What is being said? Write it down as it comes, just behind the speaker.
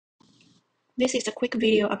This is a quick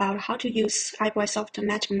video about how to use iBoysoft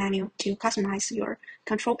MagicMenu to customize your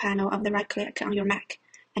control panel of the right-click on your Mac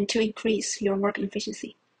and to increase your work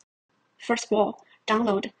efficiency. First of all,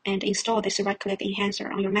 download and install this right-click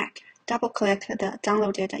enhancer on your Mac. Double-click the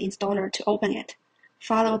downloaded installer to open it.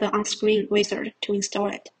 Follow the on-screen wizard to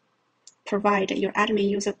install it. Provide your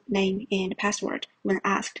admin username and password when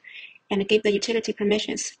asked, and give the utility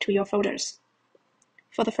permissions to your folders.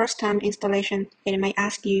 For the first-time installation, it may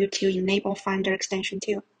ask you to enable Finder extension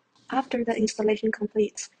too. After the installation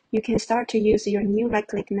completes, you can start to use your new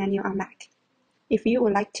right-click menu on Mac. If you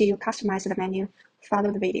would like to customize the menu,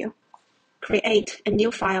 follow the video. Create a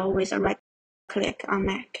new file with a right-click on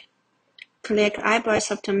Mac. Click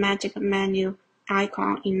iBoysoft MagicMenu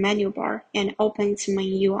icon in menu bar and open its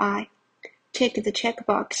main UI. Check the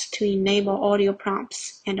checkbox to enable audio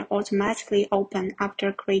prompts and automatically open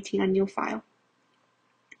after creating a new file.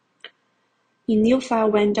 In New File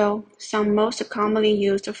window, some most commonly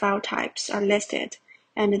used file types are listed,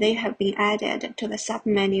 and they have been added to the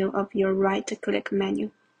submenu of your right-click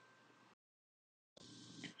menu.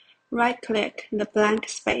 Right-click the blank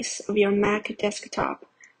space of your Mac desktop,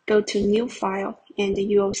 go to New File, and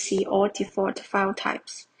you will see all default file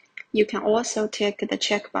types. You can also tick the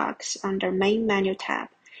checkbox under Main Menu tab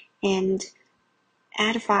and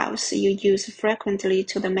add files you use frequently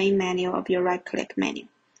to the main menu of your right-click menu.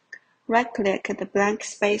 Right-click the blank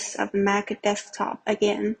space of Mac desktop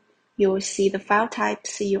again. You will see the file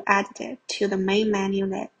types you added to the main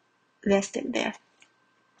menu listed there.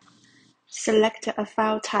 Select a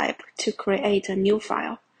file type to create a new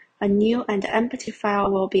file. A new and empty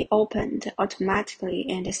file will be opened automatically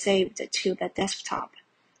and saved to the desktop.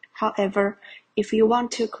 However, if you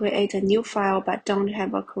want to create a new file but don't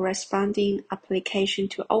have a corresponding application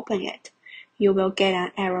to open it, you will get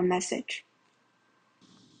an error message.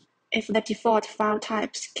 If the default file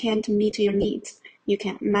types can't meet your needs, you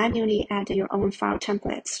can manually add your own file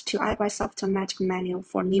templates to iBoysoft MagicMenu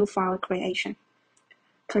for new file creation.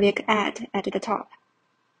 Click Add at the top.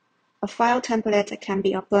 A file template can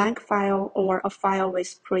be a blank file or a file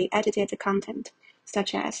with pre-edited content,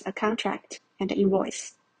 such as a contract and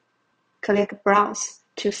invoice. Click Browse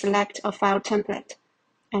to select a file template,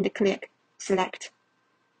 and click Select.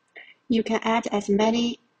 You can add as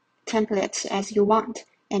many templates as you want,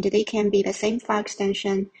 and they can be the same file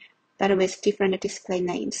extension, but with different display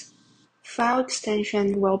names. File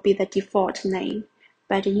extension will be the default name,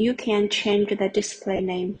 but you can change the display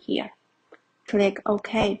name here. Click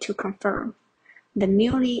OK to confirm. The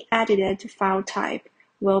newly added file type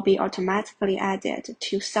will be automatically added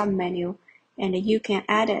to submenu, and you can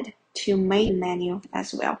add it to main menu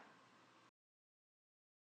as well.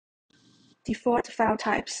 Default file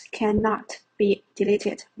types cannot be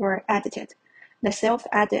deleted or edited. The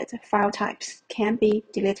self-added file types can be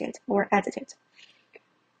deleted or edited.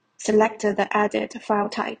 Select the added file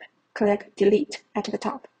type, click Delete at the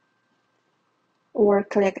top, or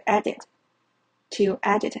click Edit to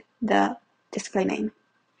edit the display name.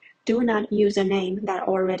 Do not use a name that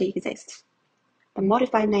already exists. The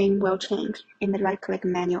modified name will change in the right-click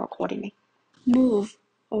menu accordingly. Move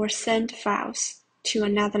or send files to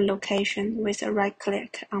another location with a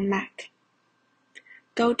right-click on Mac.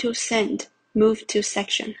 Go to Send, move to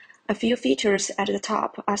Section. A few features at the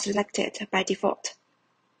top are selected by default.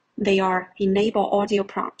 They are Enable Audio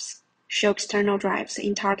Prompts, Show External Drives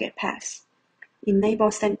in Target Paths,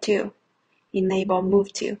 Enable Send To, Enable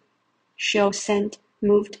Move To, Show Sent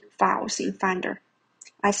Moved Files in Finder.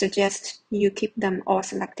 I suggest you keep them all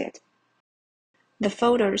selected. The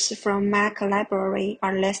folders from Mac Library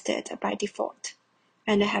are listed by default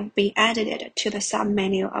and have been added to the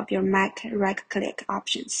submenu of your Mac right-click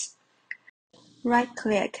options.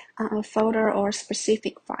 Right-click on a folder or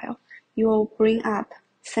specific file. You will bring up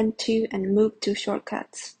Send To and Move To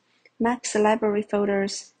shortcuts. Mac's library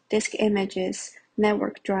folders, disk images,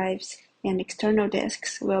 network drives, and external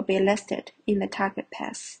disks will be listed in the target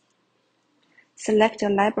path. Select a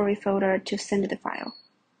library folder to send the file,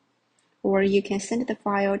 or you can send the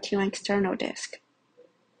file to an external disk.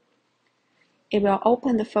 It will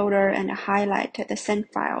open the folder and highlight the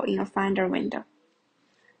sent file in a Finder window.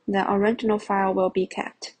 The original file will be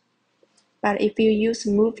kept, but if you use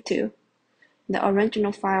Move To, the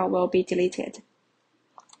original file will be deleted.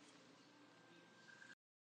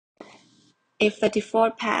 If the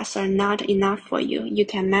default paths are not enough for you, you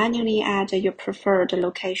can manually add your preferred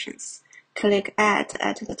locations. Click Add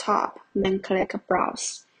at the top, then click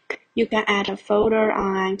Browse. You can add a folder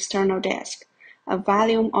on an external disk, a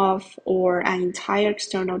volume of, or an entire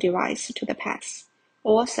external device to the path.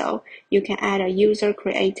 Also, you can add a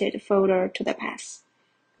user-created folder to the path.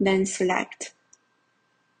 Then select.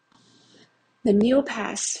 The new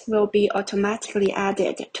path will be automatically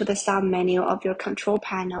added to the submenu of your control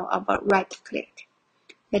panel of a right-click.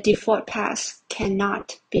 The default path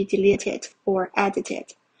cannot be deleted or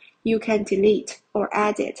edited. You can delete or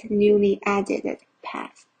edit newly added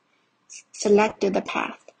path. Select the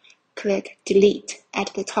path. Click Delete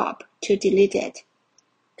at the top to delete it.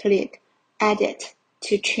 Click Edit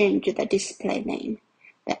to change the display name.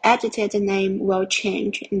 The edited name will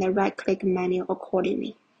change in the right-click menu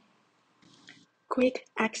accordingly. Quick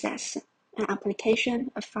access: an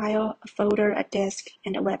application, a file, a folder, a disk,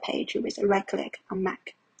 and a web page with a right-click on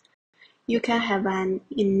Mac. You can have an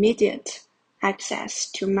immediate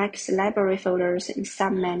access to Mac's library folders in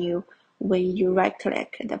submenu when you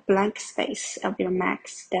right-click the blank space of your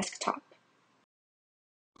Mac's desktop.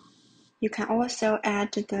 You can also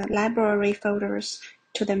add the library folders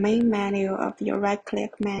to the main menu of your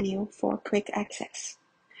right-click menu for quick access.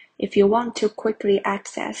 If you want to quickly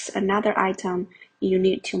access another item, you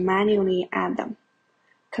need to manually add them.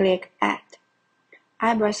 Click Add.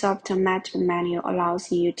 iBoysoft MagicMenu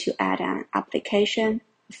allows you to add an application,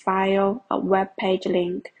 a file, a web page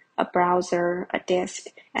link, a browser, a disk,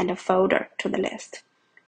 and a folder to the list.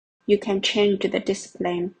 You can change the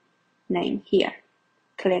display name here.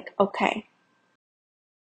 Click OK.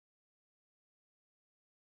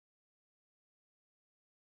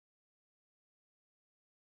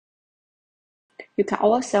 You can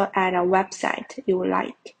also add a website you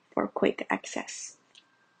like for quick access.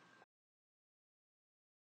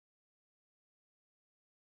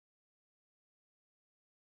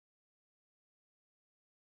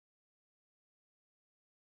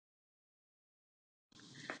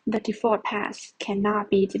 The default path cannot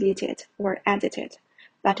be deleted or edited,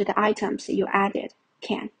 but the items you added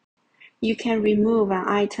can. You can remove an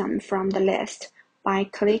item from the list by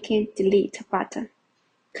clicking Delete button.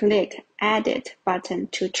 Click Edit button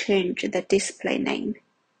to change the display name.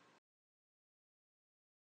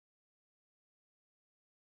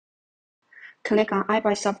 Click on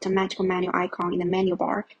iBoysoft MagicMenu icon in the menu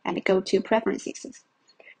bar and go to Preferences.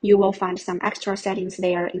 You will find some extra settings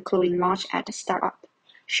there, including Launch at Startup,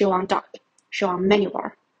 Show on Dock, Show on Menu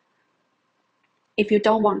Bar. If you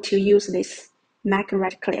don't want to use this Mac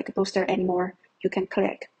right-click booster anymore, you can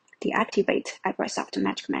click Deactivate iBoysoft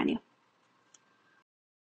MagicMenu.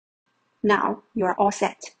 Now you are all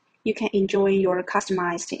set. You can enjoy your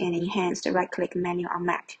customized and enhanced right-click menu on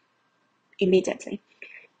Mac immediately.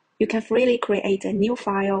 You can freely create a new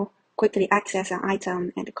file, quickly access an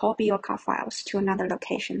item, and copy your car files to another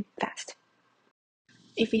location fast.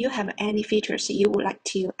 If you have any features you would like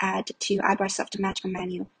to add to iBoysoft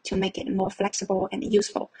MagicMenu to make it more flexible and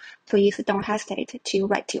useful, please don't hesitate to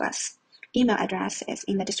write to us. Email address is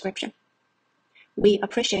in the description. We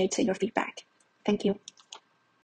appreciate your feedback. Thank you.